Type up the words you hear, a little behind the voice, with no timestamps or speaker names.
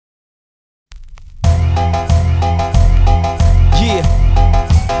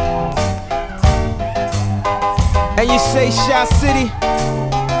you say Shot City?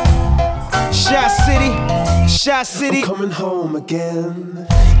 Shot City, Shot City. I'm coming home again.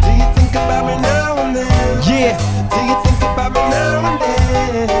 Do you think about me now and then? Yeah. Do you think about me now and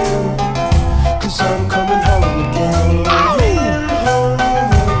then? 'Cause I'm coming home again.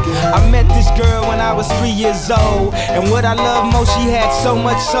 I met this girl when I was 3 years old, and what I love most, she had so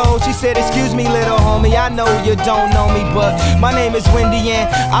much soul. She said, excuse me little homie, I know you don't know me, but my name is Wendy and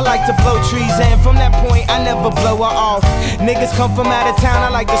I like to blow trees, and from that point I never blow her off. Niggas come from out of town, I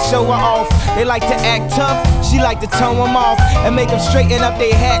like to show her off. They like to act tough, she like to tone them off and make them straighten up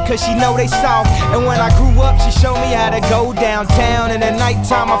their hat, cause she know they soft. And when I grew up, she showed me how to go downtown, and at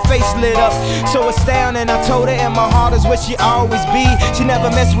nighttime my face lit up so astounding. I told her in my heart is where she always be. She never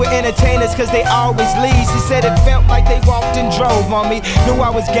mess with entertainers cause they always leave. She said it felt like they walked and drove on me. Knew I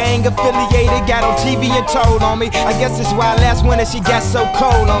was gang affiliated, got on TV and told on me. I guess it's why last winter she got so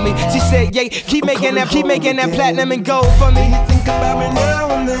cold on me. She said, yeah, keep making that platinum and gold for me. Do you think about me now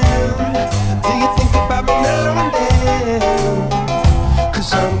and then? Do you think about me now and then?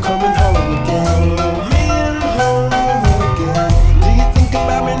 'Cause I'm coming home again. Me and home again. Do you think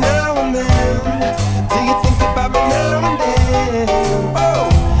about me now and then? Do you think about me now and then? Oh,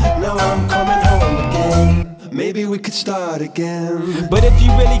 now I'm coming home again. Maybe we could start again. But if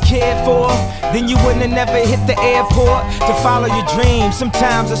you really cared for her, then you wouldn't have never hit the airport to follow your dreams.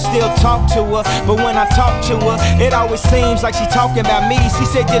 Sometimes I still talk to her, but when I talk to her, it always seems like she talking about me. She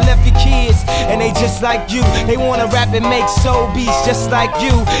said you left your kids, and they just like you. They wanna rap and make soul beats just like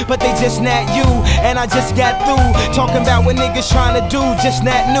you, but they just not you. And I just got through talking about what niggas trying to do, just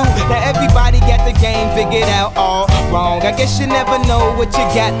not new. Now everybody got the game figured out all wrong. I guess you never know what you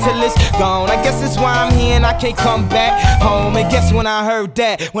got till it's gone. I guess that's why I'm here and I can't come back home. And guess when I heard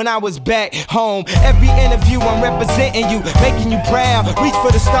that, when I was back home. Every interview I'm representing you, making you proud. Reach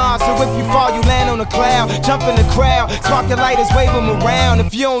for the stars, so if you fall you land on a cloud. Jump in the crowd, sparking lighters, wave them around.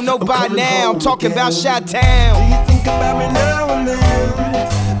 If you don't know by now, I'm talking about Chi-Town. Do you think about me now and then?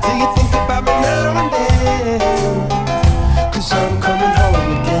 Do you think about me now and then? 'Cause I'm coming home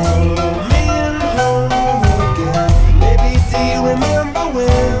again. Me and home again. Maybe do you remember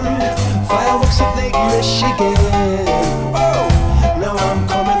when fireworks at Lake Michigan? Oh, now I'm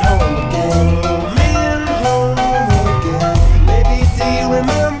coming home again. Me and home again. Maybe do you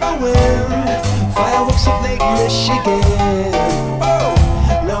remember when fireworks at Lake Michigan? Oh,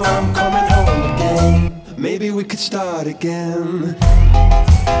 now I'm coming home again. Maybe we could start again.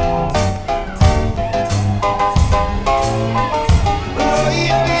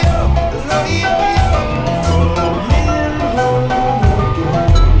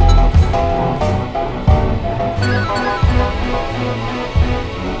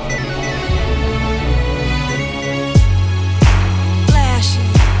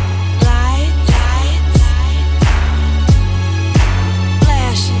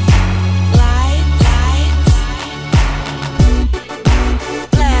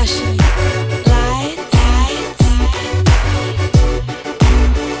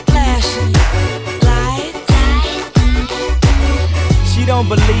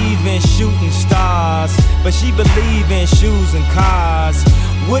 Believe in shooting stars, but she believe in shoes and cars.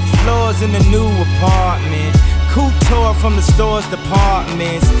 Wood floors in the new apartment, couture from the store's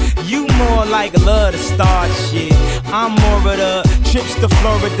departments. You more like love to start shit. I'm more of the trips to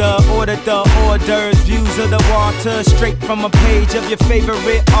Florida, order the hors d'oeuvres, views of the water, straight from a page of your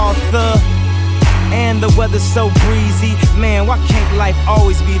favorite author. And the weather's so breezy, man, why can't life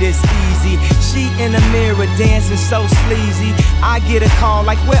always be this easy? She in the mirror dancing so sleazy. I get a call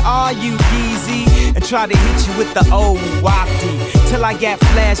like, where are you, Yeezy? And try to hit you with the old wafty, till I got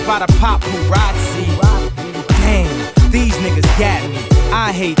flashed by the paparazzi. Damn, these niggas got me.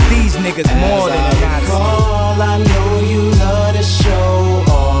 I hate these niggas more than a Nazi. I know you love to show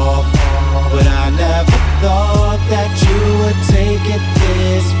off, but I never thought that you would take it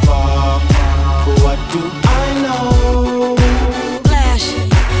this far. But what do I know? Flashing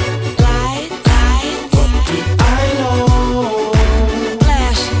lights. What do I know?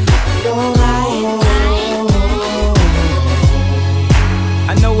 Flashing lights.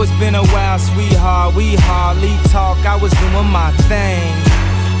 I know it's been a while, sweetheart, we hardly talk. I was doing my thing.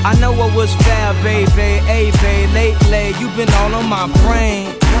 I know I was foul, baby, hey, babe, lately you've been all on my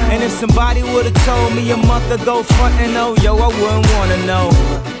brain. And if somebody would've told me a month ago, front and oh, yo, I wouldn't wanna know.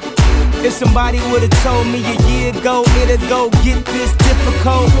 If somebody would've told me a year ago, it'd go get this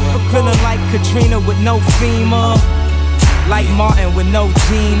difficult. Feeling like Katrina with no FEMA, like Martin with no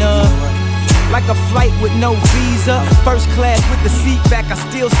Gina. like a flight with no visa. First class with the seat back, I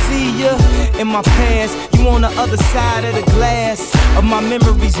still see ya. In my past, you on the other side of the glass of my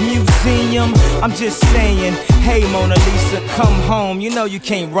memories museum. I'm just saying, hey Mona Lisa, come home. You know you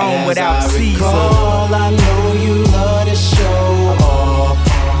can't roam without Caesar. I know you love to show off,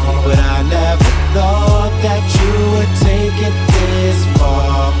 but I never thought that you would take it this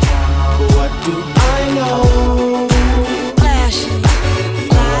far. But what do I know? Flash,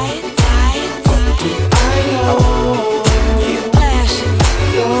 light, light. What do I know? Flash,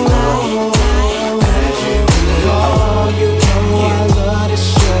 light, light. As you know, you know I love to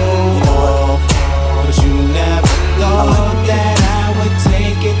show off, but you never thought that I would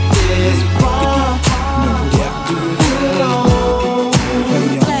take it this far. What do you know?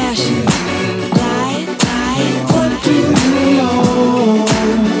 Flash, light, light. What do you know?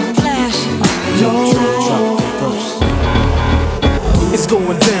 Flash, It's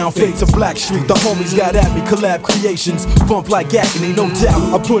going down, fade to Black Street. The homies got at me, collab creations. Bump like agony, no doubt.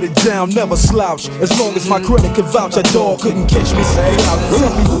 I put it down, never slouch. As long as my credit can vouch, a dog couldn't catch me. Say,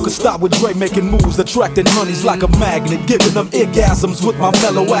 tell me who could stop with Dre making moves, attracting honeys like a magnet, giving them orgasms with my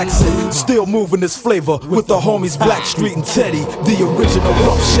mellow accent. Still moving this flavor with the homies Black Street and Teddy, the original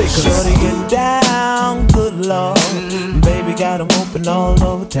rough shakers. Shorty get down, good lord. Baby got 'em open all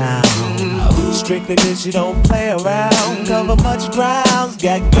over town. Strictly bitch, you don't play around. Cover much grounds,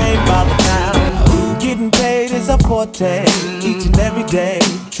 got game by the pound. Getting paid is a forte, each and every day.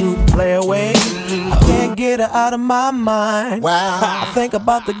 True play away. I can't get her out of my mind. Wow. I think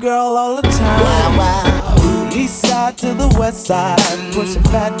about the girl all the time. Wow, wow. East side to the west side, pushing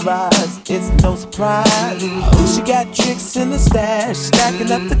fat rides, it's no surprise. She got tricks in the stash, stacking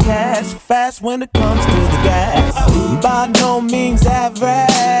up the cash, fast when it comes to the gas. By no means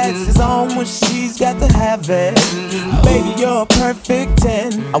average, it's on when she's got to have it. Baby, you're a perfect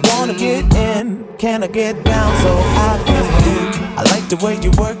 10, I wanna get in, can I get down so I can win? I like the way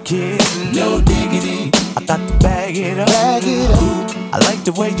you work it, no diggity, I got to bag it up. Bag it up. I like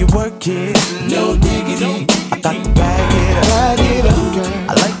the way you work it, no diggity, I got to bag it up. Bag it up, girl.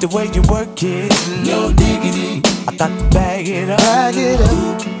 I like the way you work it, no diggity, I got to bag it up. Bag it up.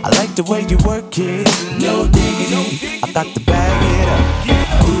 I like the way you work it, no diggity, I got to bag it up.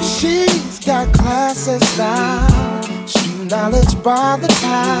 She's got class and style, street knowledge by the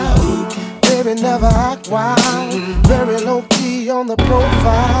time. Baby never act wild, very low key on the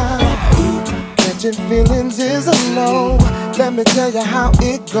profile. Catching feelings is a no. Let me tell you how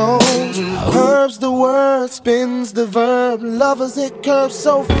it goes. Herbs the word, spins the verb. Lovers it curves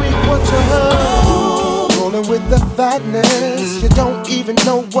so freak what you heard. Rolling with the fatness, you don't even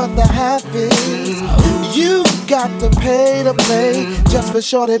know what the half is. You got to pay to play, just for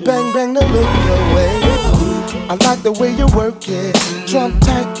shorty bang bang to look your way. I like the way you work it, drum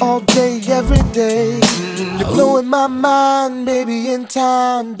tight all day, every day. You're blowing my mind, baby, in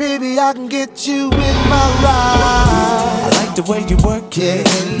time. Baby, I can get you in my ride. I like the way you work it,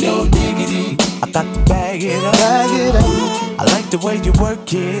 no diggity, I got to bag it up. Bag it up. I like the way you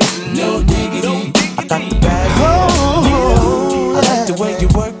work it, no diggity, I got to bag it up. I like the way you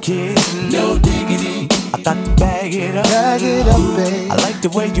work it, no diggity, I got to bag it up. Bag it up, babe. I like the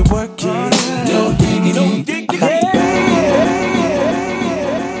way you work it, no diggity, I got to bag it up.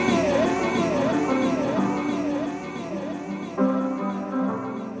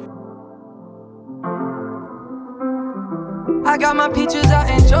 I got my peaches out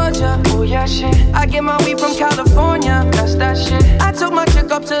in Georgia. Oh yeah, shit. I get my weed from California. That's that shit. I took my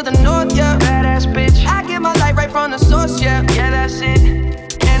chick up to the north, yeah. Badass bitch. I get my light right from the source, yeah. Yeah, that's it.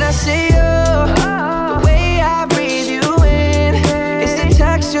 And I see you, the way I breathe you in. It's the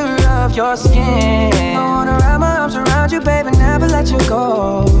texture of your skin. I wanna wrap my arms around you, baby, never let you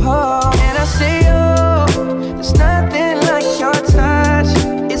go. And I see you, there's nothing like your touch.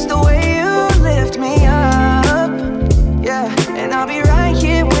 It's the way you lift me up. Yeah, and I'll be right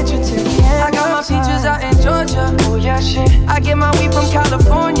here with you till the end. I got my peaches out in Georgia. Oh yeah, shit. I get my weed from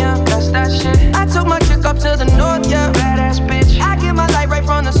California. That's that shit. I took my chick up to the north, yeah. Badass bitch. I get my light right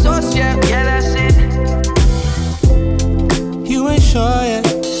from the source, yeah. Yeah, that's it. You ain't sure yet,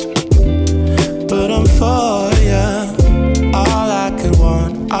 but I'm for ya. All I could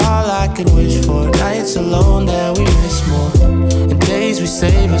want, all I could wish for. Nights alone that we miss more, and days we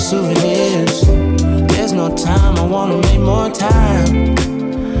save as souvenirs. There's no time, I wanna make more time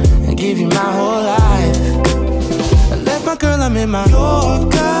and give you my whole life. I left my girl, I'm in my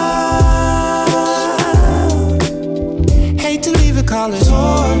Yorker. Hate to leave it, call it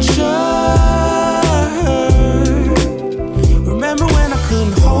torture. Remember when I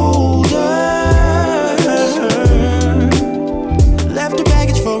couldn't hold her? Left the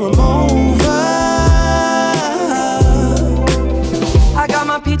baggage for a mover.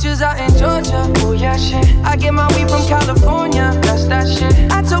 beaches out in Georgia. Oh yeah, shit. I get my weed from California. That's that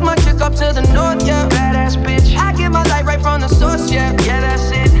shit. I took my chick up to the north, yeah. Badass bitch. I get my light right from the source, yeah. Yeah,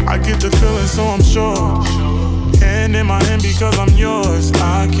 that's it. I get the feeling, so I'm sure. Hand in my hand because I'm yours.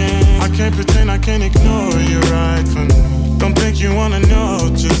 I can't pretend, I can't ignore you right from me. Don't think you wanna know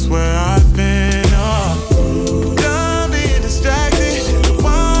just where I've been. Oh, done being distracted. The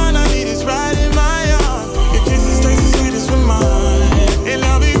one I need is right in my arms. Your kisses taste the sweetest with mine, and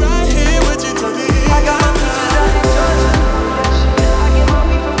I'll be right here with you till the end. I got my beaches out in Georgia. I get my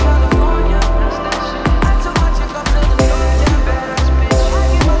weed from California. That's that shit. I took my chick up to the north, yeah. Badass bitch. I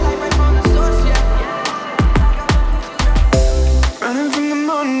get my light right from the source, yeah. Running from the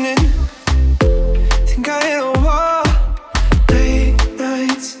morning, think I hit a wall. Late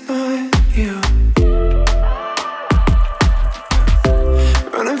nights, not you.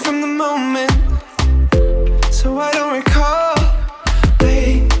 Running from the moment, so I don't recall.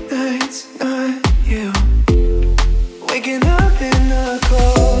 Late nights, not you. Waking up in a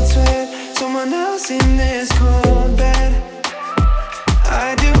cold sweat, someone else in this cold bed.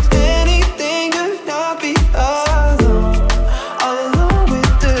 I'd do anything to not be alone. All alone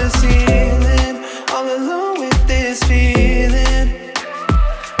with the ceiling, all alone with this feeling.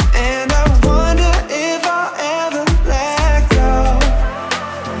 And I wonder if I'll ever let go.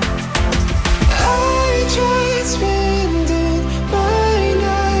 I tried spending my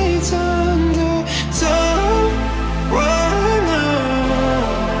nights under someone new,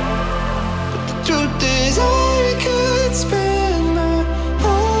 but the truth is I could spend my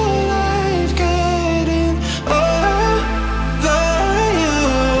whole life getting over you.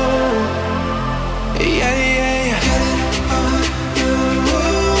 Yeah, yeah, yeah. Getting over you,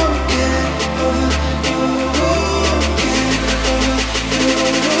 getting over you, getting over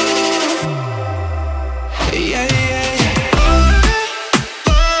you. Yeah, yeah, yeah.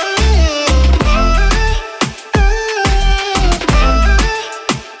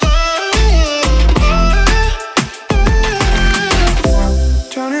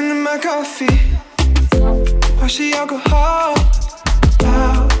 Drowning in my coffee, wash the alcohol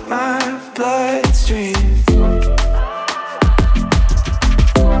out my bloodstream.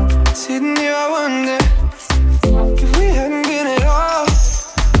 Sitting here, I wonder if we hadn't been at all,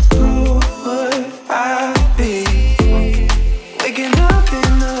 who would I be? Waking up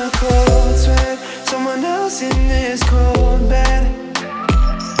in a cold sweat, someone else in this cold bed.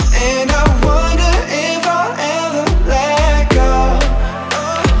 And I wonder if I'll ever let go.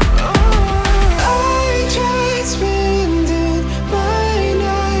 I tried spending my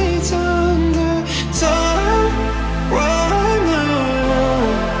nights under someone new,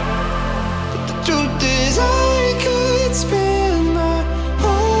 but the truth is I could spend my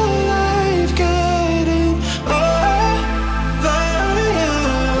whole life getting over you.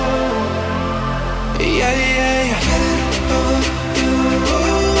 Yeah, yeah, yeah. Getting over you,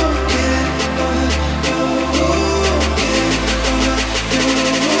 getting over you, getting over you.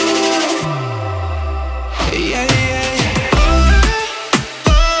 Yeah, yeah, yeah.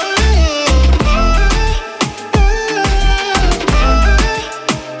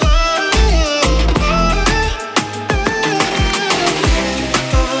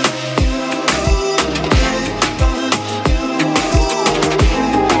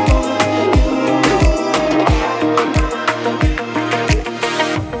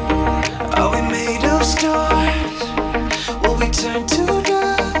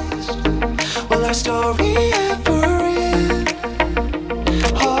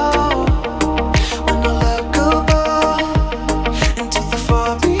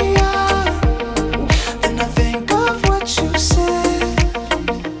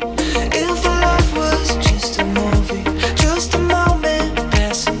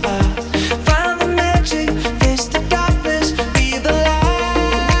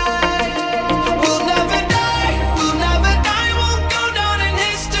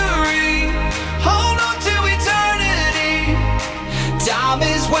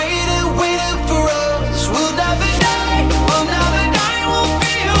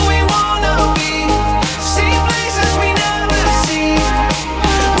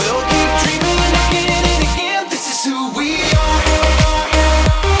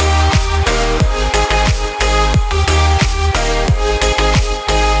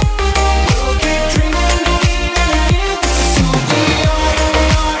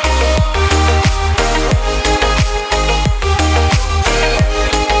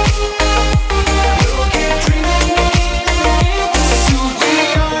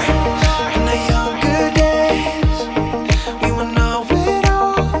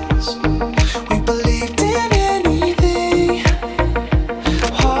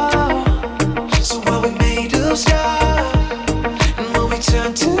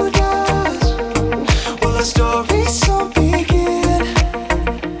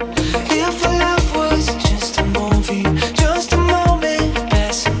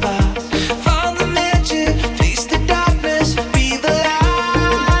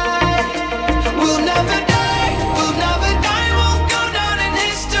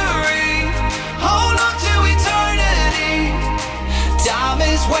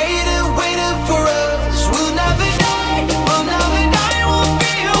 is waiting, waiting for us. We'll never die, we'll never die. We'll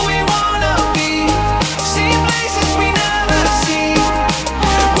be who we wanna be. See places we never see.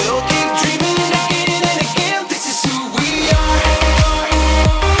 We'll keep dreaming again and again. This is who we are.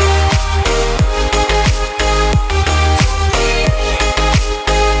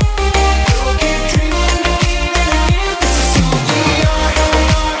 We'll keep dreaming again and again. This is who we are.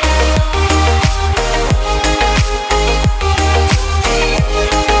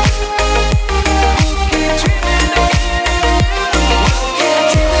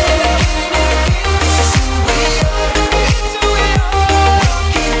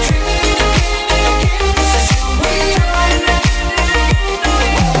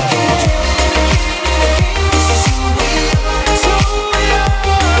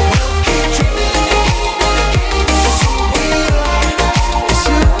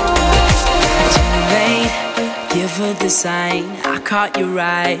 Give her the sign, I caught you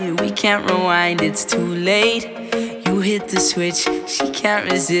right. We can't rewind, it's too late. You hit the switch, she can't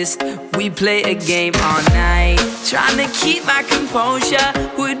resist. We play a game all night. Trying to keep my composure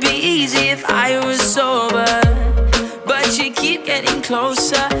would be easy if I was sober. But you keep getting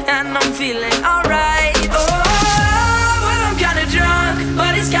closer, and I'm feeling alright. Oh, well, I'm kinda drunk,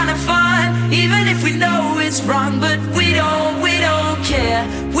 but it's kinda fun. Even if we know it's wrong, but we don't care.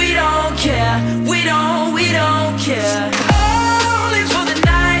 We don't care, we don't care. Only for the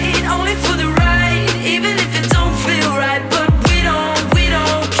night, only for the ride. Even if it don't feel right, but we don't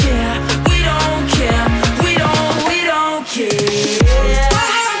care. We don't care, we don't care.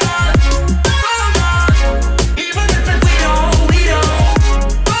 Even if it, we don't care. Even if it, we don't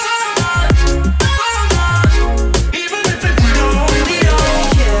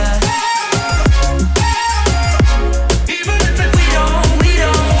care.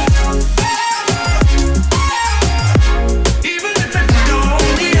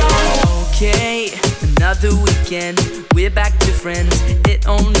 Okay, another weekend, we're back to friends. It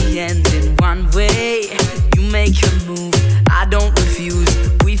only ends in one way. You make a move, I don't refuse.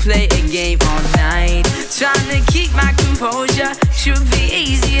 We play a game all night. Trying to keep my composure should be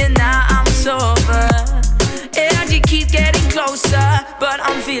easier now I'm sober. And you keep getting closer, but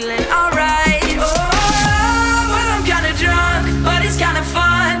I'm feeling alright. Oh, well, I'm kinda drunk, but it's kinda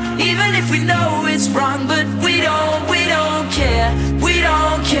fun. Even if we know it's wrong, but we don't care. We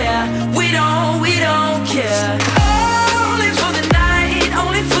don't care, we don't care. Only for the night,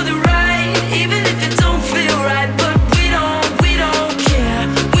 only for the ride. Even if it don't feel right, but we don't care.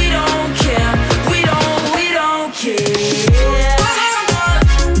 We don't care, we don't care.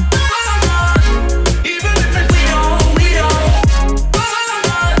 Even if it, we don't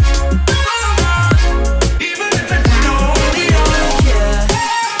even if it, we don't care.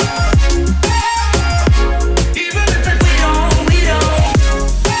 Even if it, we don't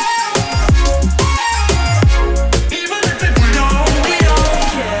even if it, we don't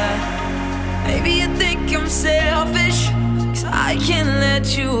care. Maybe you think I'm selfish, 'cause I can't let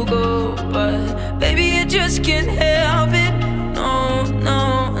you go. But baby, you just can't help it. No, no,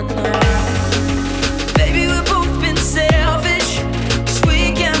 no. Baby, we've both been selfish, 'cause we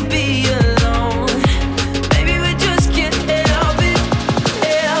can't be alone. Baby, we just can't help it,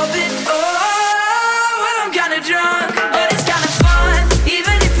 help it. Oh, well, I'm kinda drunk, but it's kinda fun.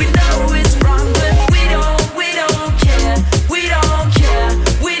 Even if we know it's wrong, but we don't care. We don't care,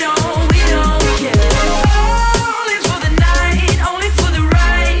 we don't care. Only for the night, only for the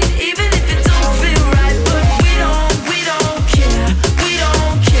ride. Even if it don't feel right, but we don't care. We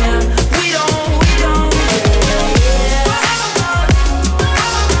don't care, we don't care.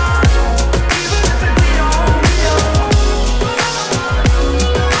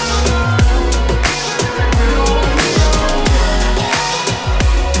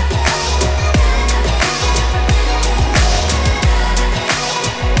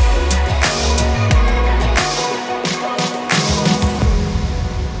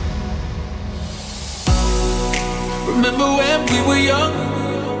 Remember when we were young,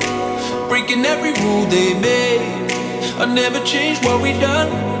 breaking every rule they made. I never changed what we done.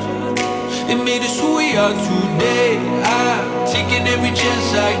 It made us who we are today. I'm taking every chance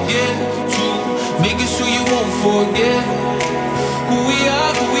I get to make us who you won't forget. Who we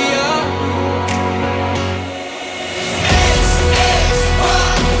are, who we are. It's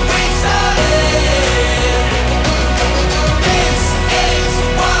what we started. It's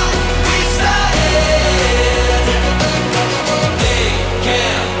what we started. They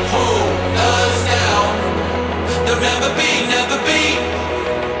can't hold us down. They'll never be, never be,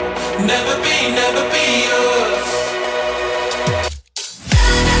 never be, never be us.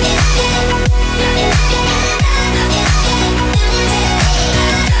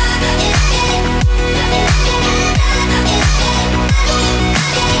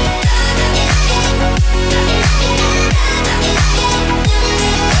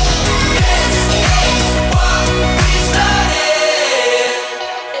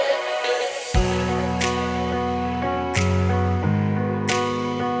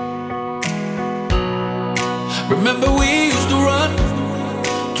 Remember we used to run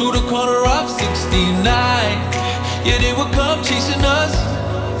to the corner of 69. Yeah, they would come chasing us.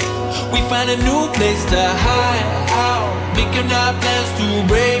 We find a new place to hide out, making our plans to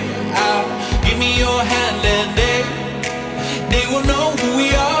break out. Give me your hand and they will know who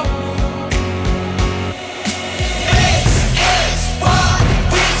we are. This is what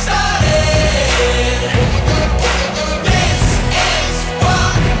we started. This is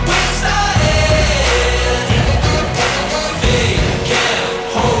what we started. They can't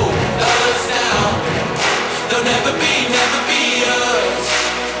hold us down. They'll never be us.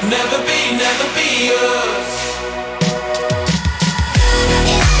 Never be us.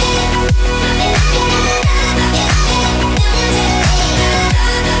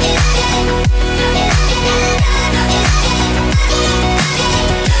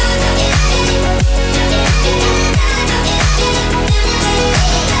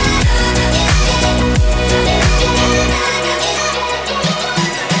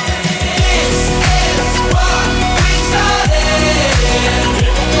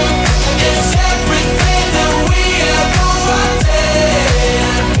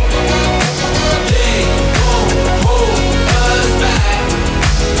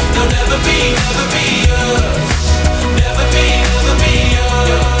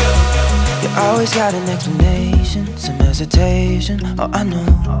 Always got an explanation, some hesitation. Oh, I know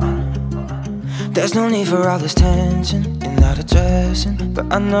there's no need for all this tension and not addressing, but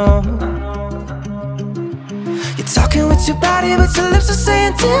I know you're talking with your body, but your lips are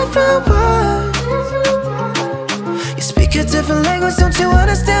saying different words. You speak a different language, don't you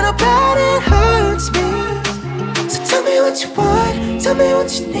understand how bad it hurts me? So tell me what you want, tell me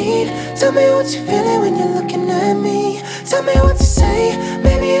what you need, tell me what you're feeling when you're looking at me. Tell me what to say,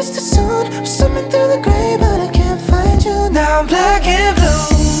 maybe it's too soon. I'm swimming through the gray, but I can't find you. Now I'm black and blue.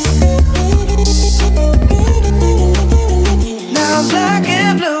 Now I'm black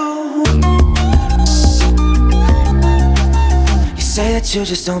and blue. You say that you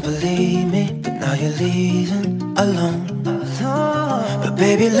just don't believe me, but now you're leaving alone. But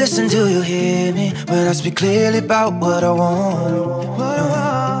baby, listen, do you hear me when I speak clearly about what I want?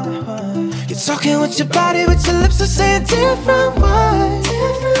 You're talking with your body, but your lips are saying different words.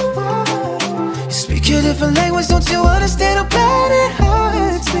 You speak a different language, don't you understand how bad it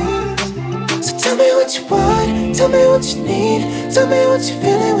hurts me? So tell me what you want, tell me what you need, tell me what you're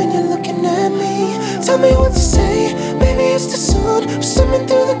feeling when you're looking at me. Tell me what to say, maybe it's too soon. I'm swimming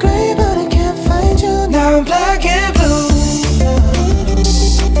through the gray, but I can't find you. Now I'm black and blue.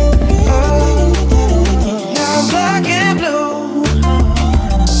 Now I'm black and blue.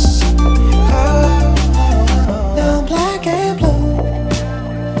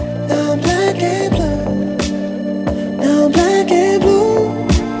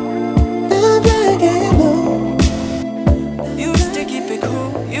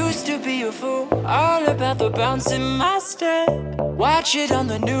 All about the bouncing my step. Watch it on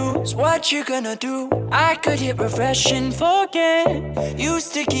the news, what you gonna do? I could hit refresh and forget.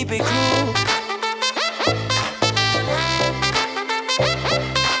 Used to keep it cool.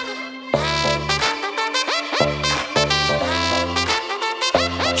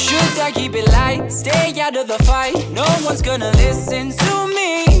 Should I keep it light, stay out of the fight? No one's gonna listen to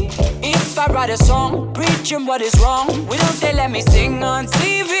me. If I write a song, preaching what is wrong, will they let me sing on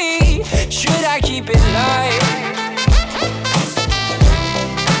TV? Should I keep it light?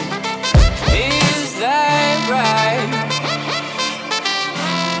 Is that right?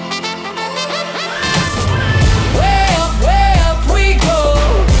 Way up we go.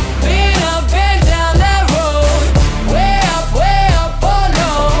 Been up and down that road. Way up, oh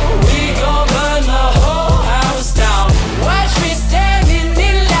no. We gon' burn the whole house down. Watch me standing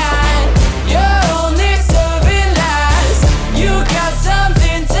in line. You're only serving lies. You got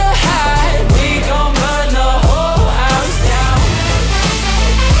something to hide. We gon' burn the whole house down.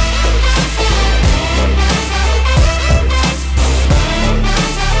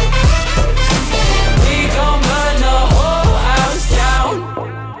 We gon' burn the whole house down.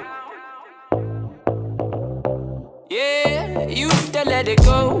 Yeah, used to let it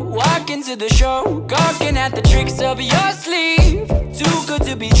go. Walk into the show, gawking at the tricks up your sleeve. Too good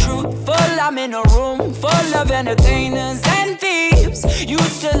to be truthful. I'm in a room full of entertainers and thieves.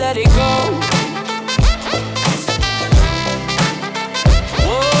 Used to let it go.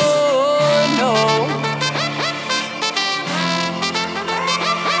 Oh no.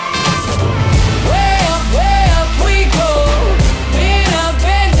 Way up we go. Been up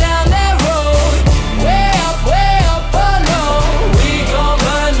and down that road. Way up, oh no. We gon'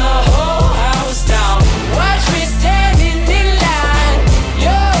 burn the whole house down. Watch me standing in line.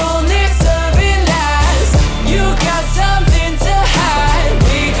 You're only serving lies. You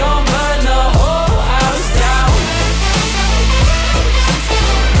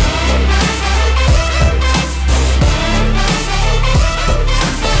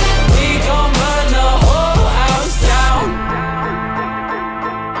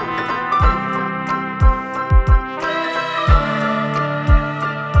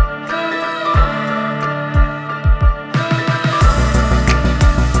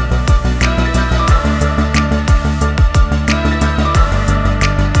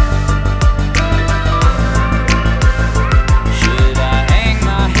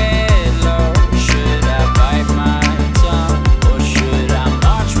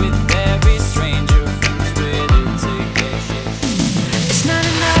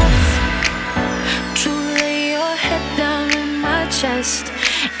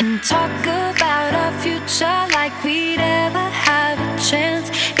and talk about our future like we'd ever have a chance.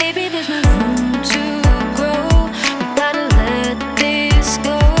 Baby, there's no room to grow. We gotta let this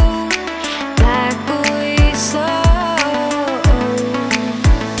go. Back away slow.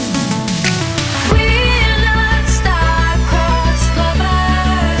 We're not star-crossed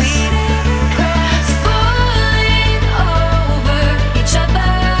lovers, falling over each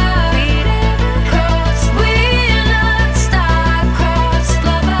other. We're not star-crossed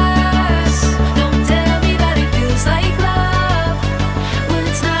lovers. Don't tell me that it feels like love when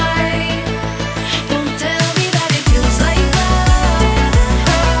it's night. Don't tell me that it feels like love.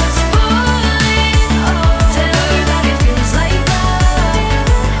 Falling over. Tell me that it feels like love.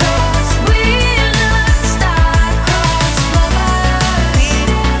 We're not star-crossed lovers.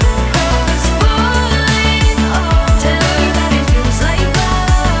 Falling over. Tell me that it feels like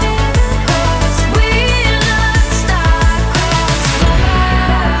love. We're not star-crossed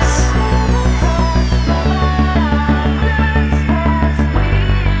lovers.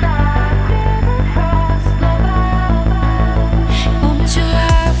 Moments you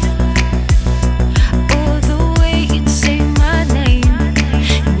laugh, or the way you'd say my name.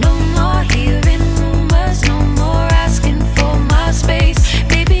 No more hearing rumors, no more asking for my space.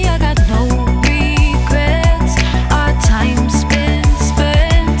 Baby, I got no regrets. Our time's been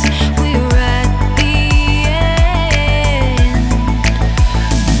spent. We're at the end.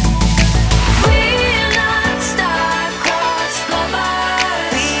 We're not star-crossed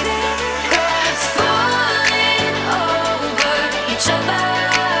lovers, falling over each other.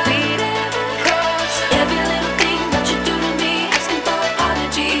 Every little thing that you do to me, asking for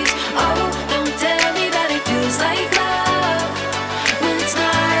apologies. Oh, don't tell me that it feels like love when it's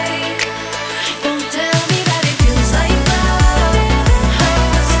night. Don't tell me that it feels like love.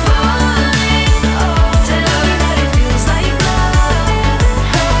 Falling over. Tell me that it feels like love.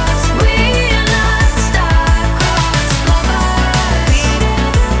 We're not star-crossed lovers.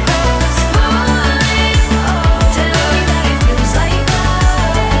 Falling over. Tell me that it feels like love.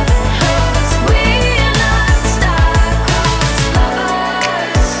 We're not star-crossed lovers.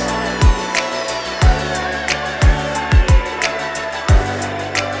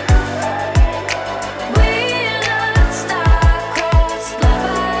 We're not star-crossed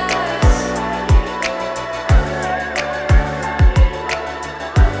lovers.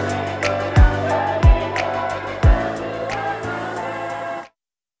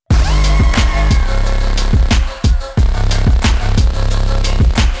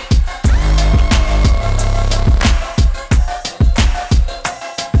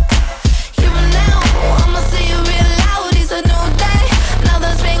 Here and now, I'ma say it real loud. It's a new day. Now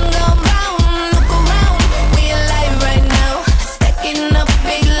the spring gone round. Look around, we alive right now. Stacking up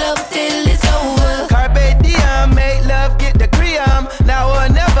big love till it's over. Carpe diem, make love, get the cream. Now or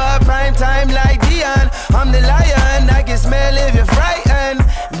never, prime time like Dion. I'm the lion, I can smell if you're frightened.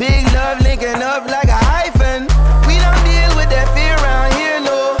 Big love linking up like a hyphen. We don't deal with that fear around here,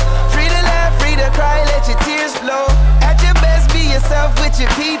 no. Free to laugh, free to cry, let your tears flow. At your best, be yourself with your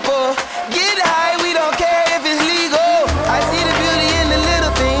people. Get high, we don't care if it's legal. I see the beauty in the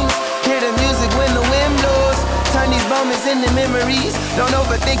little things. Hear the music when the wind blows. Turn these moments into memories. Don't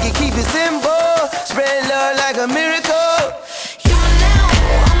overthink it, keep it simple. Spread love like a miracle. Here and now,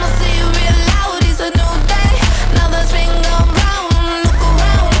 I'ma say it real loud. It's a new day. Now the spring gone round. Look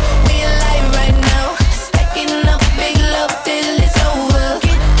around, we alive right now. Stacking up big love till it's over.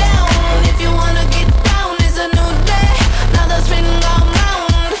 Get down if you wanna get down. It's a new day. Now the spring gone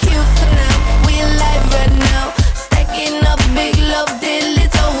round. Here for now, we alive right now. Stacking up big love till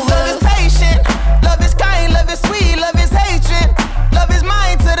it's over. Love is patient, love is kind, love is sweet, love is hatred. Love is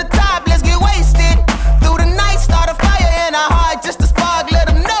mine to the top, let's get wasted. Through the night, start a fire.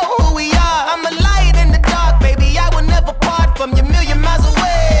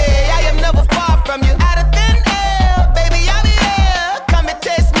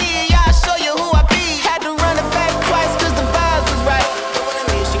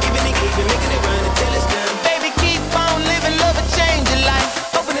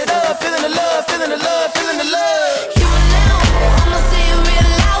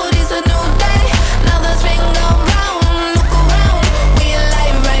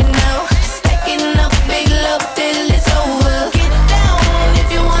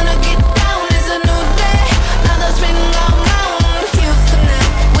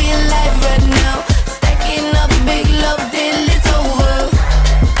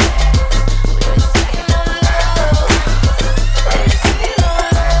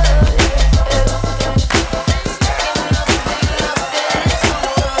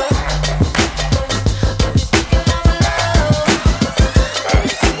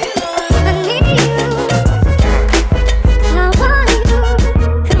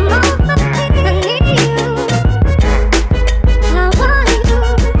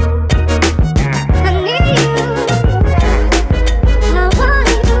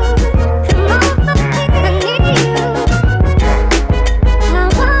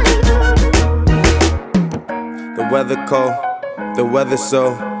 weather cold, the weather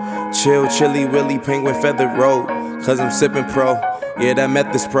so chill, chilly, willy, penguin feathered road. Cause I'm sipping pro, yeah, that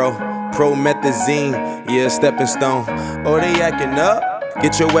meth is pro. Promethazine, yeah, stepping stone. Oh, they acting up,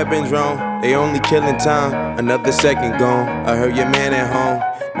 get your weapons wrong. They only killing time, another second gone. I heard your man at home,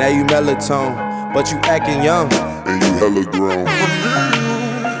 now you melatonin, but you acting young, and you hella grown.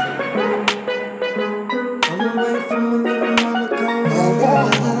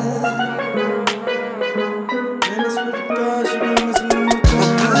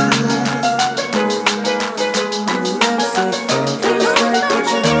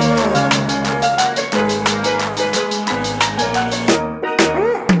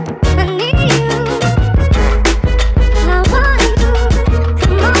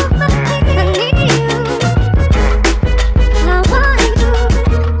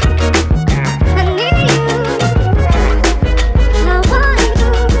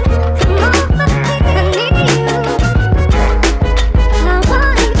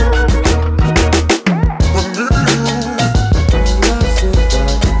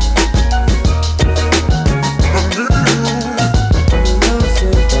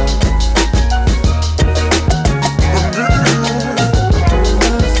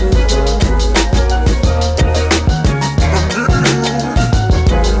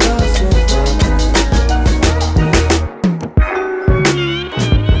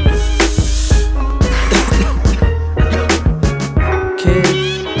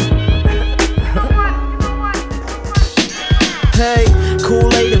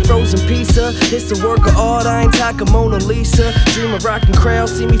 It's the work of art, I ain't talking Mona Lisa. Dream of rocking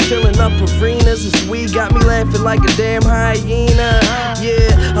crowds, see me filling up arenas. This weed got me laughing like a damn hyena.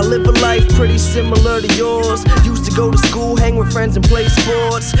 Yeah, I live a life pretty similar to yours. Used to go to school, hang with friends and play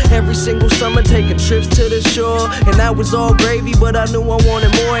sports. Every single summer taking trips to the shore. And that was all gravy, but I knew I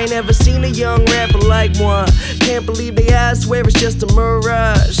wanted more. Ain't ever seen a young rapper like one. Can't believe they asked, swear it's just a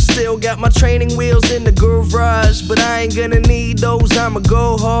mirage. Still got my training wheels in the garage, but I ain't gonna need those, I'ma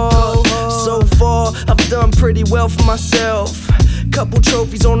go hard. So far, I've done pretty well for myself. Couple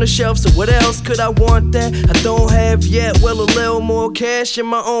trophies on the shelf, so what else could I want that I don't have yet? Well, a little more cash in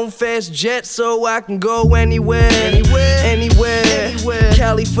my own fast jet, so I can go anywhere.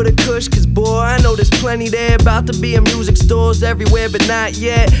 Cali for the kush, cause boy, I know there's plenty there. About to be in music stores everywhere, but not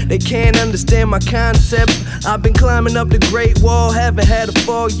yet. They can't understand my concept. I've been climbing up the Great Wall, haven't had a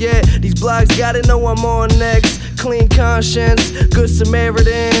fall yet. These blogs gotta know I'm on next. Clean conscience, good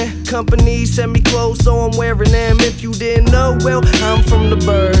Samaritan. Company send me clothes, so I'm wearing them. If you didn't know, well, I'm from the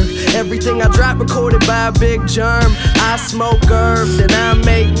burg. Everything I drop recorded by a big germ. I smoke herb, then I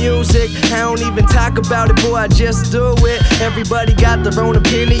make music. I don't even talk about it, boy, I just do it. Everybody got their own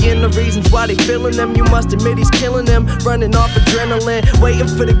opinion, the reasons why they feeling them. You must admit he's killing them, running off adrenaline, waiting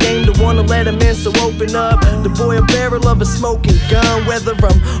for the game to wanna let him in. So open up, the boy a barrel of a smoking gun. Whether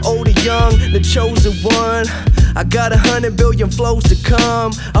I'm old or young, the chosen one. I got 100 billion flows to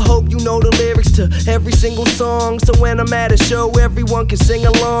come. I hope you know the lyrics to every single song, so when I'm at a show, everyone can sing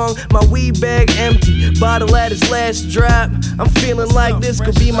along. My weed bag empty, bottle at its last drop. I'm feeling like this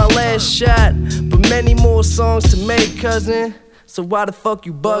could be my last shot, but many more songs to make, cousin. So why the fuck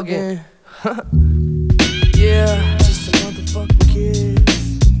you bugging? Yeah, just a motherfucking kid.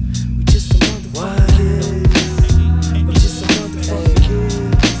 We just a motherfucking kid. We just a motherfucking kid.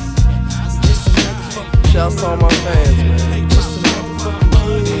 We just a motherfucking kid. Shouts to all my fans, man. Just a motherfucking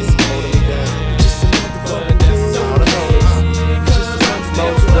kid. Holding me down. Just a motherfucking kid. All the hoes. Just a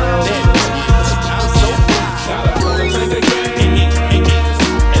motherfucking kid.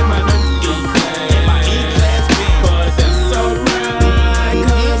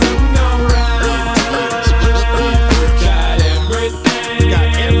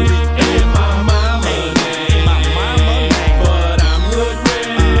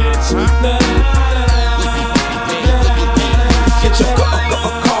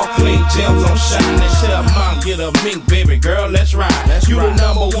 Mink, baby girl, let's ride. You the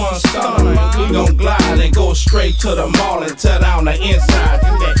number one star. We gon' glide and go straight to the mall and tear down the inside.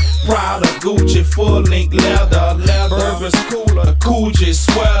 That Prada, Gucci, full link leather. Burberry's cooler, Coogee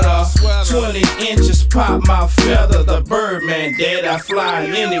sweater. 20 inches pop my feather. The Birdman, dead, I fly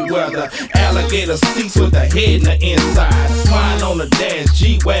in any weather. Alligator seats with the head in the inside. Swine on the dash,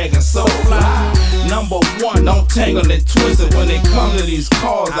 G-Wagon, so fly. Number one, don't tangle and twist it. When it comes to these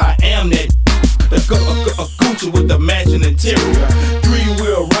cars, I am that. A Gucci with the matching interior.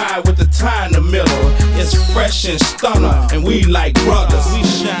 3-wheel ride with the tie in the middle. It's fresh and stunner, and we like brothers. We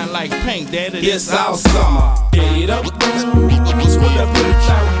shine like paint, daddy. It's our summer. Get up, with the bitch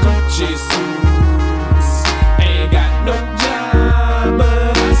out Gucci suits. Ain't got no job,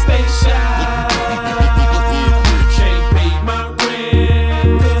 but I stay shy.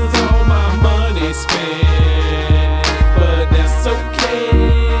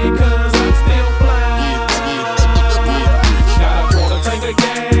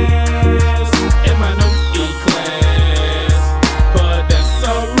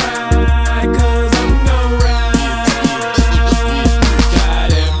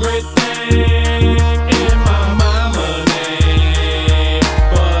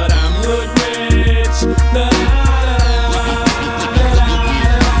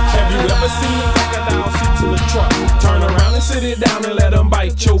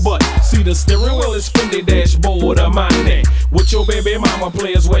 with your butt. See the steering wheel is Fendi dashboard of mine. With your baby mama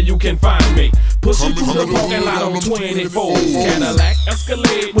players where you can find me. Pushing through the parking lot on 24. Cadillac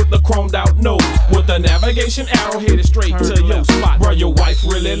Escalade with the chromed out nose. With the navigation arrow headed straight to your spot. Bro, your wife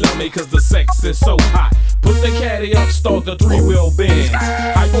really love me cause the sex is so hot. Put the caddy up, start the 3-wheel Benz.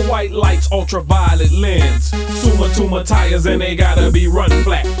 Hyper white lights, ultraviolet lens. Suma Tuma tires and they gotta be run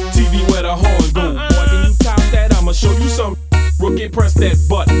flat. TV where the horn go. Boy, can you top that? I'ma show you some. Rookie, press that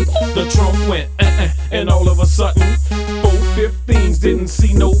button. The trunk went and all of a sudden 415s didn't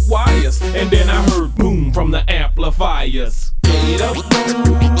see no wires. And then I heard boom from the amplifiers. Get up,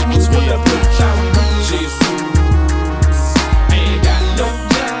 it's with a bitch out. She's ain't got no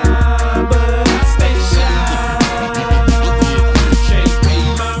job, but I stay shy. Can't pay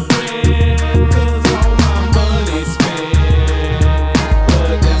my rent, cause all my money's spent.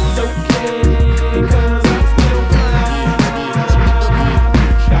 But that's okay, cause I'm still fly.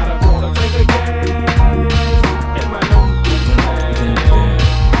 Gotta put a bigger gas in my own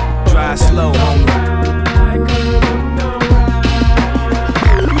Drive slow, homie.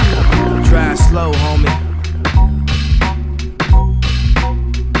 Drive slow, homie.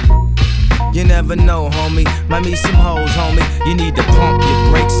 You never know, homie. Might meet some hoes, homie. You need to pump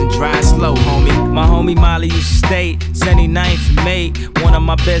your brakes and drive slow, homie. My homie Molly used to stay 79th and May. One of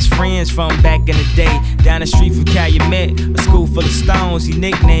my best friends from back in the day. Down the street from Calumet, a school full of stones. He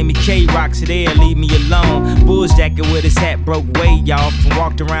nicknamed me K-Rock, so there, leave me alone. Bulls jacket with his hat broke way off. And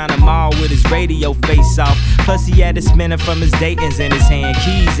walked around the mall with his radio face off. Plus he had a spinner from his Dayton's in his hand.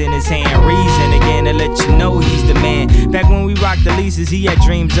 Keys in his hand, reason again to let you know he's the man. Back when we rocked the leases, he had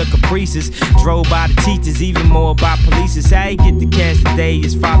dreams of caprices. Drove by the teachers, even more by police. How he get the cash today?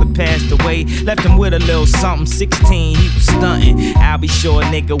 His father passed away, left him with a little something. 16, he was stunting. I'll be sure,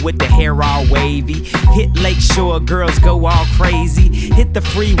 nigga, with the hair all wavy. Hit Lake Shore, girls go all crazy. Hit the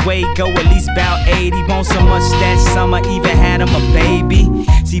freeway, go at least about 80. Want so much that summer, even had him a baby.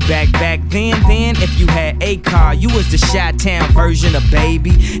 See, back then, if you had a car, you was the Chi-Town version of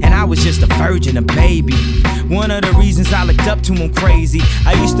Baby, and I was just a virgin of Baby. One of the reasons I looked up to him crazy.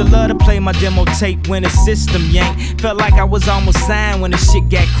 I used to love to play my demo tape when the system yanked. Felt like I was almost signed when the shit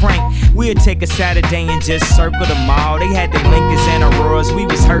got cranked. We'd take a Saturday and just circle the mall. They had the Lincolns and Auroras, we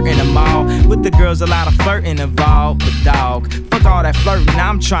was hurting them all. With the girls, a lot of flirting involved. But dog, fuck all that flirting,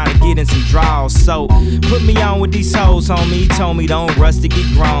 I'm trying to get in some draws. So, put me on with these hoes, homie. He told me don't rush to get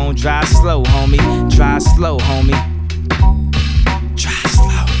grown. Drive slow, homie. Drive slow, homie. Drive slow.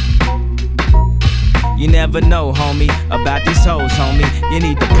 You never know, homie, about these hoes, homie. You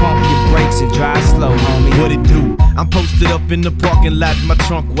need to pump your brakes and drive slow, homie. What it do? I'm posted up in the parking lot, my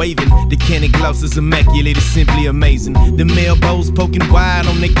trunk waving. The candy gloss is immaculate, it's simply amazing. The mailbows poking wide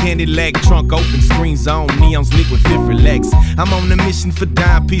on the candy lag. Trunk open, screens on, neons lit with fifth relax. I'm on a mission for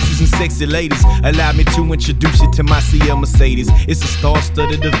dime pieces and sexy ladies. Allow me to introduce you to my CL Mercedes. It's a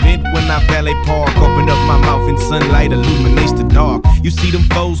star-studded event when I valet park. Open up my mouth and sunlight illuminates the dark. You see them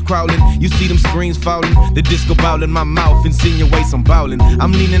foes crawling, you see them screens falling. The disco ball in my mouth insinuates I'm ballin'.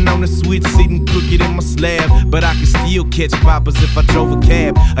 I'm leaning on the switch, sitting crooked in my slab, but I can still catch boppers if I drove a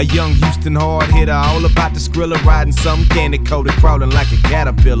cab. A young Houston hard hitter, all about the Skrilla, riding some candy coated, crawling like a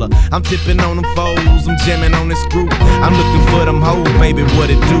caterpillar. I'm tipping on them foes, I'm jamming on this group. I'm looking for them hoes, baby, what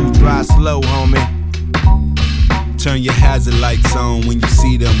it do? Drive slow, homie. Turn your hazard lights on when you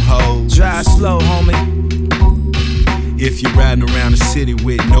see them hoes. Drive slow, homie. If you're riding around the city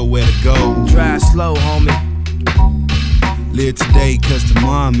with nowhere to go, drive slow, homie. Live today, cause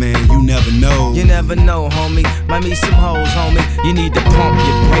tomorrow, man, you never know. You never know, homie. Might meet some hoes, homie. You need to pump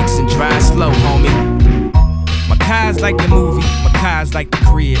your brakes and drive slow, homie. My car's like the movie, my car's like the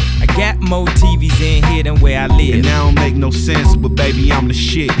crib. I got more TVs in here than where I live. And I don't make no sense, but baby, I'm the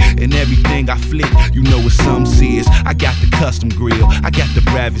shit. And everything I flick, you know what some says. I got the custom grill, I got the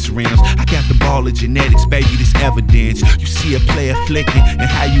Bravis rims, I got the baller genetics, baby, this evidence. You see a player flicking, and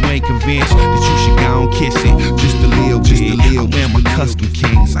how you ain't convinced that you should go and kiss it. Just a little bit. I wear my custom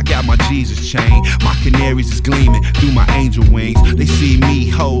kings, I got my Jesus chain. My canaries is gleaming through my angel wings. They see me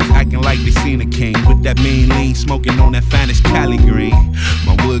hoes acting like they seen a king. With that mean lean, smoking on that finest Cali green.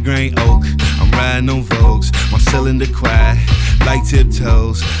 My wood grain oak, I'm riding on Vogues. My cylinder quiet, like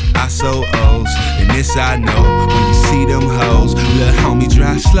tiptoes. I so O's, and this I know. When you see them hoes, little homie,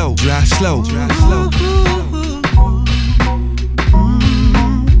 drive slow, drive slow, drive slow.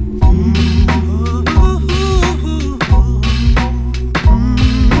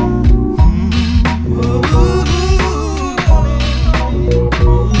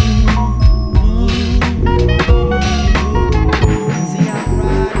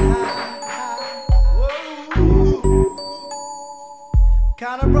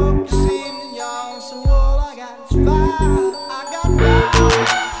 kinda broke, you see me, y'all. So all I got is fire. I got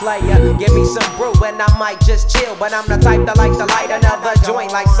fire. Player, give me some brew and I might just chill. But I'm the type that like to light another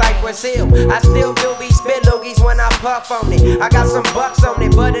joint like Cypress Hill. I still do be spit loogies when I puff on it. I got some bucks on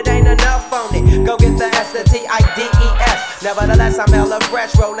it, but it ain't enough on it. Go get the S-T-I-D-E-S. Nevertheless, I'm hella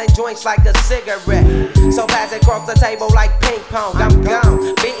fresh, rolling joints like a cigarette. So pass it across the table like ping pong. I'm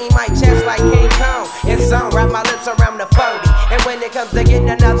gone, beating my chest like King Kong. It's on, wrap my lips around the 40. And when it comes to getting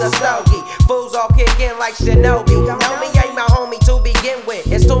another stogie, fools all kick in like Shinobi. Know me ain't my homie to begin with.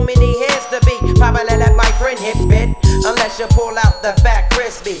 It's too many heads to be. Probably let my friend hit bit. Unless you pull out the fat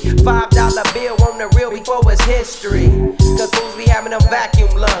crispy $5 bill on the real before it's history. Cause fools be having them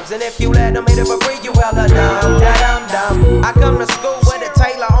vacuum lungs. And if you let them hit it for free, you hella dumb, dumb. I come to school with a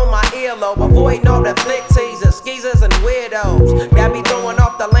Taylor on my earlobe. Avoiding all the thick teasers, skeezers and weirdos that be throwing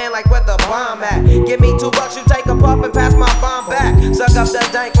off the land like where the bomb at. Give me $2, you take a puff and pass my bomb back. Suck up the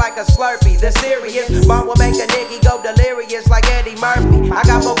dank like a Slurpee. The serious bomb will make a nigga go delirious like Eddie Murphy. I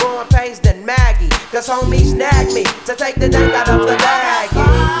got more growing pains than Maggie, cause homies snagged me to take the dank out of the bag.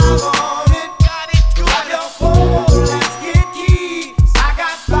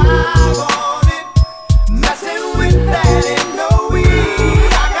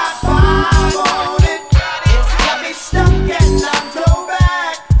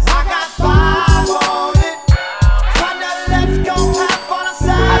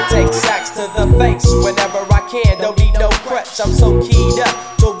 Whenever I can, don't need no crutch. I'm so keyed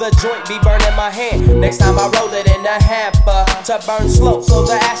up till the joint be burning my hand. Next time I roll it in a hamper to burn slow, so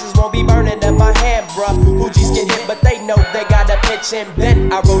the ashes won't be burning in my hand, bruh. Hoogies get hit, but they know they gotta pitch and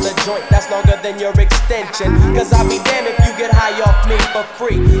bend. I roll a joint that's longer than your extension. Cause I'll be damned if you get high off me for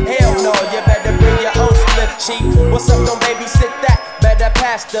free. Hell no, you better bring your own slip cheap. What's up, don't babysit that? Better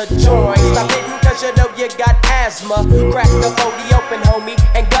pass the joint. Stop hitting cause you know you got asthma. Crack the 40 open, homie,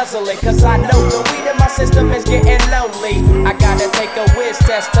 and guzzle it. Cause I know the weed in my system is getting lonely. I gotta take a whiz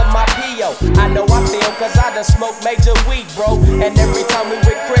test to my P.O. I know I feel cause I done smoked major weed, bro. And every time we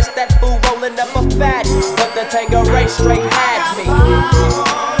with Chris, that fool rolling up a fatty. But the Tangeray straight had me.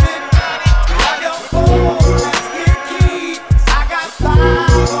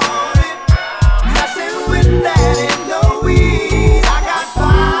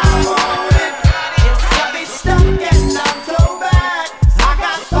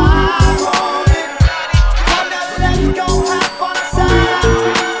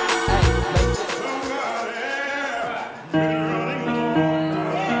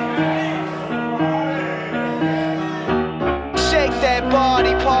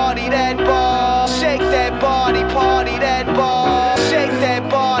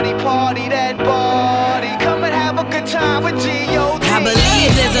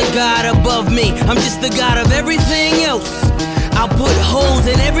 God above me, I'm just the God of everything else. I'll put holes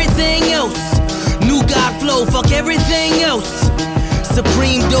in everything else. New God flow, fuck everything else.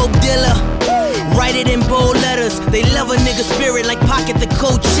 Supreme dope dealer, write it in bold letters. They love a nigga spirit like Pocket the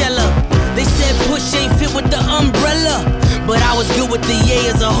Coachella. They said push ain't fit with the umbrella, but I was good with the Ye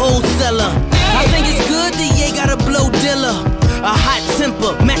as a wholesaler. I think it's good the Ye got a blow dealer, a hot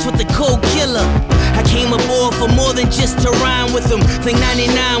temper, match with the cold killer. I came aboard for more than just to rhyme with them. Think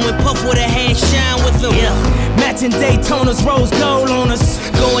 99 when Puff with a hand shine with them. Yeah. Matching Daytonas, rose gold on us.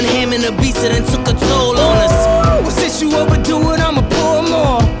 Going ham in the beats that done took a toll on us. Well, since you overdo it, I'ma pour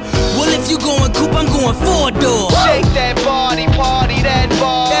more. Well, if you going coupe, I'm going 4-door. Shake that body, party that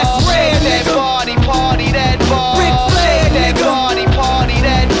ball. That's rare, Shake that nigga. body, party that ball. Ric Flair, Shake that nigga. body, party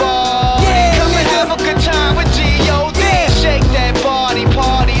that ball. Yeah, come and nigga. have a good time with G.O.D. Yeah. Shake that body,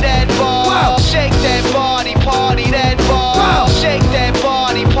 party that ball. Wow. Shake that body, party that ball. Wow. Shake that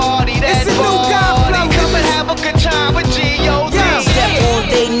body, party that It's a new ball. God flow, Come and niggas. have a good time with G.O.D. Yeah. Step on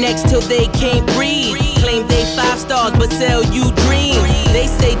they necks till they can't breathe. Claim they 5 stars but sell you dreams. They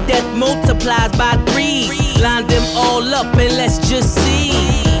say death multiplies by 3s. Line them all up and let's just see.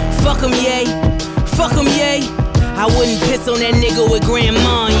 Fuck 'em, yay. Fuck 'em, yay. I wouldn't piss on that nigga with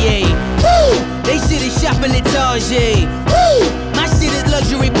Grandma, yay. Woo! They shit is shopping at Target. Woo! My shit is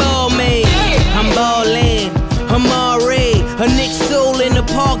luxury ball made. I'm ballin', I'm already a Nick soul in the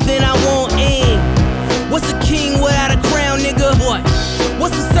park, then I won't end. What's a king without a crown, nigga? What?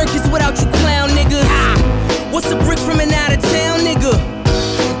 What's a circus without you clown niggas? What's a brick from an out of town, nigga?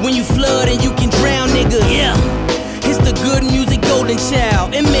 When you flood and you can drown niggas. Yeah. It's the good music golden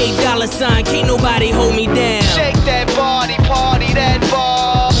child. It made $sign, can't nobody hold me down. Shake that body, party that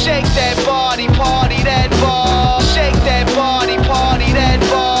ball. Shake that body, party that ball. Shake that body, party that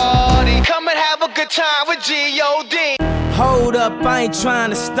body. Come and have a good time with G.O.D. Hold up, I ain't trying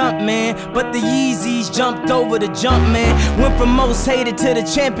to stunt, man. But the Yeezys jumped over the jump, man. Went from most hated to the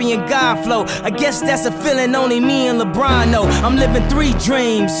champion God flow. I guess that's a feeling only me and LeBron know. I'm living 3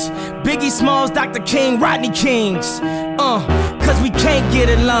 dreams. Biggie Smalls, Dr. King, Rodney Kings. Cause we can't get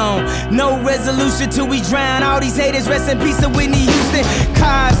along. No resolution till we drown all these haters. Rest in peace to Whitney Houston.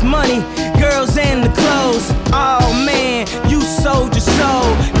 Cars, money, girls, and the clothes. Oh man, you sold your soul.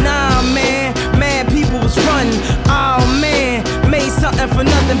 Nah man, mad people was frontin'. Oh man, made something for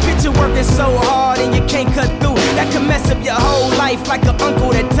nothing. Picture working so hard and you can't cut through. That can mess up your whole life like an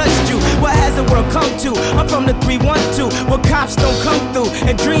uncle that touched you. What has the world come to? I'm from the 312, where cops don't come through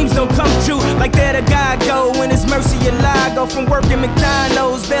and dreams don't come true. Like that a guy go when it's mercy alive. Go from working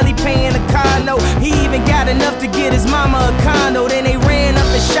McDonald's, barely paying a car note. He even got enough to get his mama a condo. Then they ran up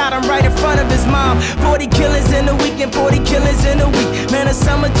and shot him right in front of his mom. 40 killings in a week and 40 killings in a week. Man, the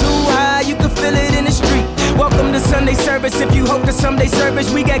summer too high, you can feel it in the street. Welcome to Sunday service. If you hope to someday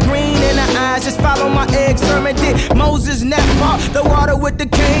service, we got green in our eyes. Just follow my egg sermon. Did Moses not part the water with the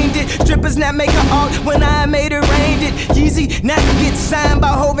cane? Did strippers not make an art when I made it rain? Did Yeezy not get signed by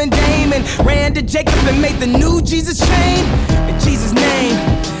Hov and Damon? Ran to Jacob and made the new Jesus chain? In Jesus' name,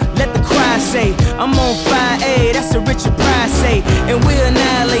 let the cry say, I'm on fire, ayy, that's a Richard Pryor say. And we'll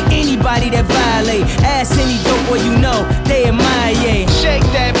annihilate anybody that violate. Ask any dope boy you know, they admire, yeah. Shake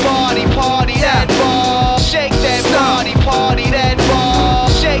that body, party that ball. Shake that body, party that ball.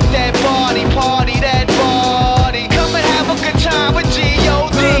 Shake that body, party that body. Come and have a good time with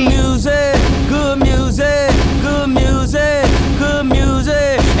G.O.D. Good music, good music, good music, good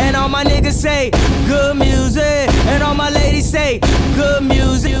music. And all my niggas say, good music. And all my ladies say, good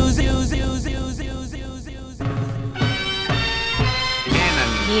music.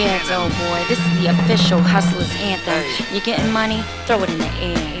 Yeah, dope boy, this is the official Hustlers anthem. You getting money? Throw it in the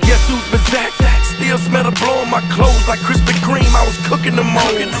air. Guess who's berserk? Still smell the blow on my clothes like Krispy Kreme. I was cooking the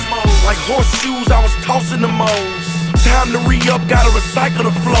moles. Like horseshoes, I was tossing the moles. Time to re-up, gotta recycle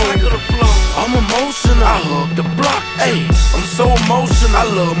the flow. I'm emotional, I hug the block. Ayy, I'm so emotional, I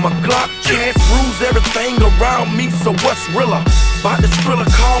love my Glock. Cash rules everything around me, so what's realer? Bout this thriller,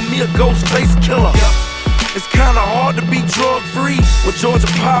 call me a ghost face killer. It's kinda hard to be drug free when Georgia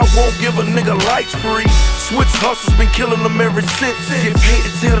Power won't give a nigga lights free. Switch hustles been killing them ever since. Get paid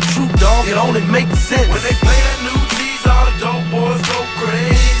to tell the truth, dog, it only makes sense. When they play that new G's, all the dope boys go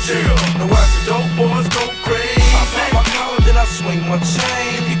crazy. Now watch the dope boys go crazy. I pop my collar, then I swing my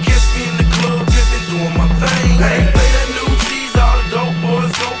chain. You can catch me in the club, dipping, doing my thing. When they play that new G's, all the dope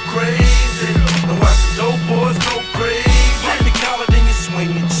boys go crazy. Now watch the dope boys go crazy. Pop the collar, then you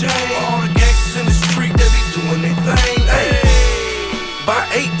swing your chain. All the gangsters in the street, they be doing their thing. Hey. By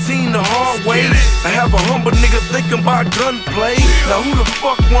 18 the hard way, I have a humble nigga thinking about gunplay. Now who the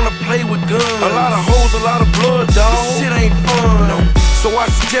fuck wanna play with guns? A lot of hoes, a lot of blood, dawg. This shit ain't fun. So I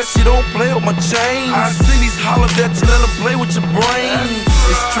suggest you don't play with my chains. I see these hollers at you, let them play with your brain.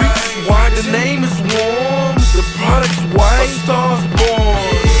 The streets is wide, the name is warm. The product's white, a star's born.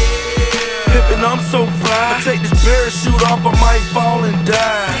 Pippin', I'm so fly. I take this parachute off, I might fall and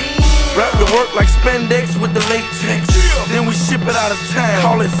die. Wrap the work like spandex with the latex. Then we ship it out of town,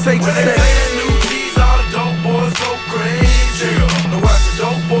 call it safe sex. When they play that new G's, all the dope boys go crazy. Now watch the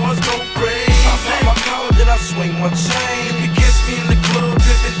dope boys go crazy. I pop my collar, then I swing my chain. You can catch me in the club,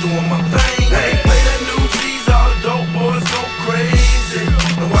 dipping, doing my thing. When they play that new G's, all the dope boys go crazy.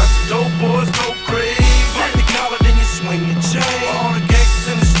 Now watch the dope boys go crazy. Pop the collar, then you swing your chain. All the gangsters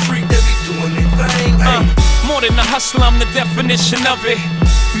in the street, they be doing their thing. More than a hustler, I'm the definition of it.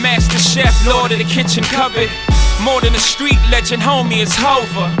 Master chef, lord of the kitchen cupboard. More than a street legend, homie, it's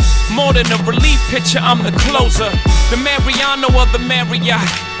Hova. More than a relief pitcher, I'm the closer. The Mariano or the Marriott.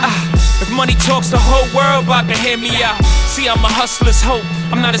 If money talks, the whole world about to hear me out. See, I'm a hustler's hope,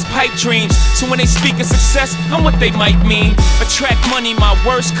 I'm not his pipe dreams. So when they speak of success, I'm what they might mean. Attract money, my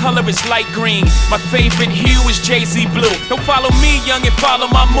worst color is light green. My favorite hue is Jay-Z blue. Don't follow me, young, and follow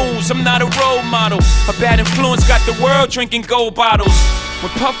my moves. I'm not a role model. A bad influence got the world drinking gold bottles. When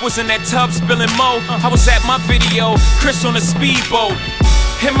Puff was in that tub spilling mo, I was at my video, Chris on a speedboat.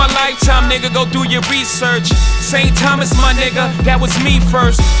 In my lifetime, nigga, go do your research. St. Thomas, my nigga, that was me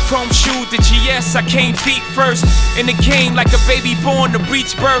first. Chrome shoe, the GS, I came feet first. In the game, like a baby born to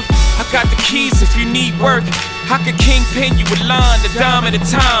breach birth. I got the keys if you need work. I could kingpin you a line, the dime at a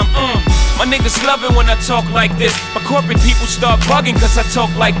time. My niggas love it when I talk like this. My corporate people start bugging cause I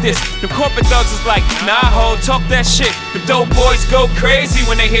talk like this. The corporate thugs is like, nah, ho, talk that shit. The dope boys go crazy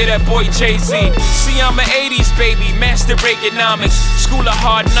when they hear that boy Jay-Z. See, I'm an 80s baby, master economics. School of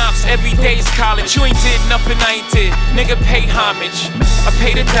hard knocks, every day's college. You ain't did nothing I ain't did. Nigga, pay homage. I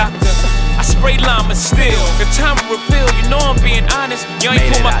pay the doctor. I spray llama still. The time will reveal, you know I'm being honest. You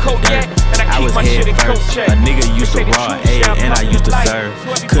ain't pull my coat yet, and I keep my shit in coat check. A nigga used to raw A and I used to serve.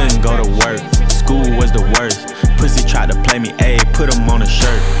 Couldn't go to work, school was the worst. Pussy tried to play me A, put him on a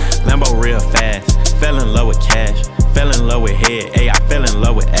shirt. Lambo real fast, fell in love with cash. Fell in love with head, A, I fell in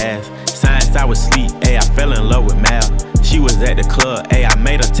love with ass. Science, I was sleep, A, I fell in love with math. She was at the club, A, I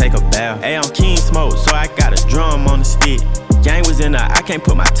made her take a bath. A, I'm King Smoke, so I got a drum on the stick. Gang was in there, I can't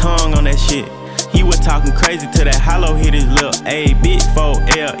put my tongue on that shit. He was talking crazy till that hollow hit his lip. A, big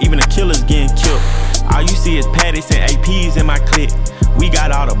 4L, even the killers getting killed. All you see is patties and APs in my clip. We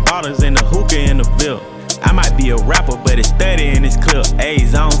got all the bottles and the hookah in the Ville. I might be a rapper, but it's 30 in this clip. A,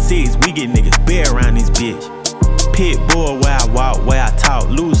 zone 6, we get niggas bare around this bitch. Pit bull where I walk, where I talk.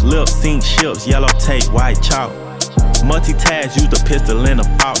 Loose lips, sink ships, yellow tape, white chalk. Multitask, use the pistol in the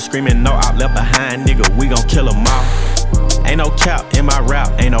box. Screaming no out left behind, nigga, we gon' kill 'em all. Ain't no cap in my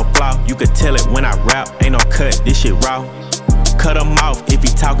rap, ain't no flaw. You could tell it when I rap, ain't no cut, this shit raw. Cut him off if he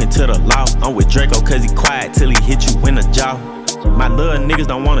talking to the law. I'm with Draco cause he quiet till he hit you in the jaw. My little niggas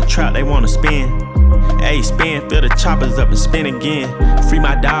don't wanna trap, they wanna spin. Ayy, spin, fill the choppers up and spin again. Free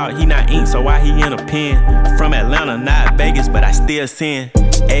my dog, he not ink, so why he in a pen? From Atlanta, not Vegas, but I still sin.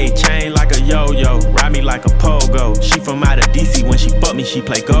 Ayy, chain like a yo-yo, ride me like a pogo. She from out of DC, when she fuck me, she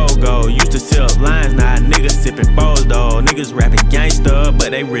play go-go. Used to sell lines, now niggas sippin' foes though. Niggas rapping gangsta,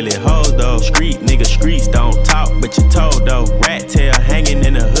 but they really hoes though. Street niggas, streets don't talk, but you told though. Rat tail hanging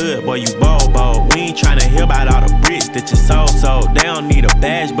in the hood, boy, you bobo. We ain't tryna hear about all the bricks that you sold. They don't need a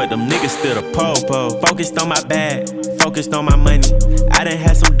badge, but them niggas still the po-po. Focused on my bag, focused on my money. I done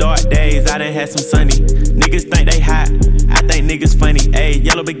had some dark days, I done had some sunny. Niggas think they hot, I think niggas funny. Ayy,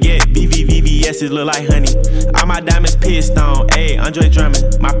 yellow baguette, VVVVS's look like honey. All my diamonds pissed on, ayy, Andre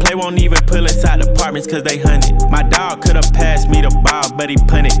Drummond. My play won't even pull inside apartments cause they hunted. My dog could've passed me the ball, but he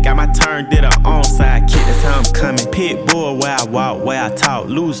punted. Got my turn, did a onside kick, that's how I'm coming. Pit bull where I walk, where I talk.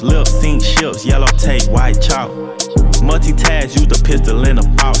 Loose lips, sink ships, yellow tape, white chalk. Multitask, use the pistol in the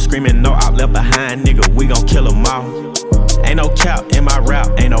box. Screaming no out left behind, nigga, we gon' kill 'em all. Ain't no cap in my rap,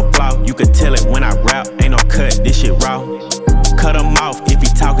 ain't no flaw. You could tell it when I rap, ain't no cut, this shit raw. Cut him off if he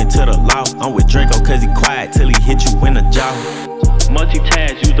talking to the law. I'm with Draco cause he quiet till he hit you in the jaw.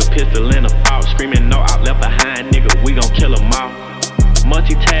 Multitask, use the pistol in the box. Screaming no out left behind, nigga, we gon' kill 'em all.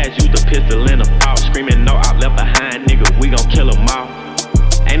 Multitask, use the pistol in the box. Screaming no out left behind, nigga, we gon' kill 'em all.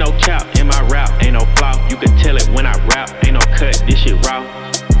 Ain't no cap in my rap, ain't no flaw. You can tell it when I rap, ain't no cut, this shit raw.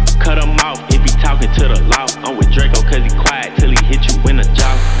 Cut him off if he talking to the law. I'm with Draco cause he quiet till he hit you in the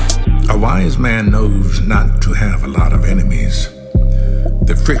jaw. A wise man knows not to have a lot of enemies.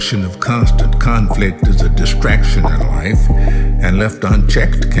 The friction of constant conflict is a distraction in life, and left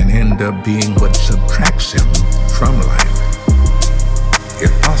unchecked can end up being what subtracts him from life.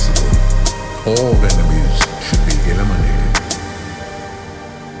 If possible, all enemies should be eliminated.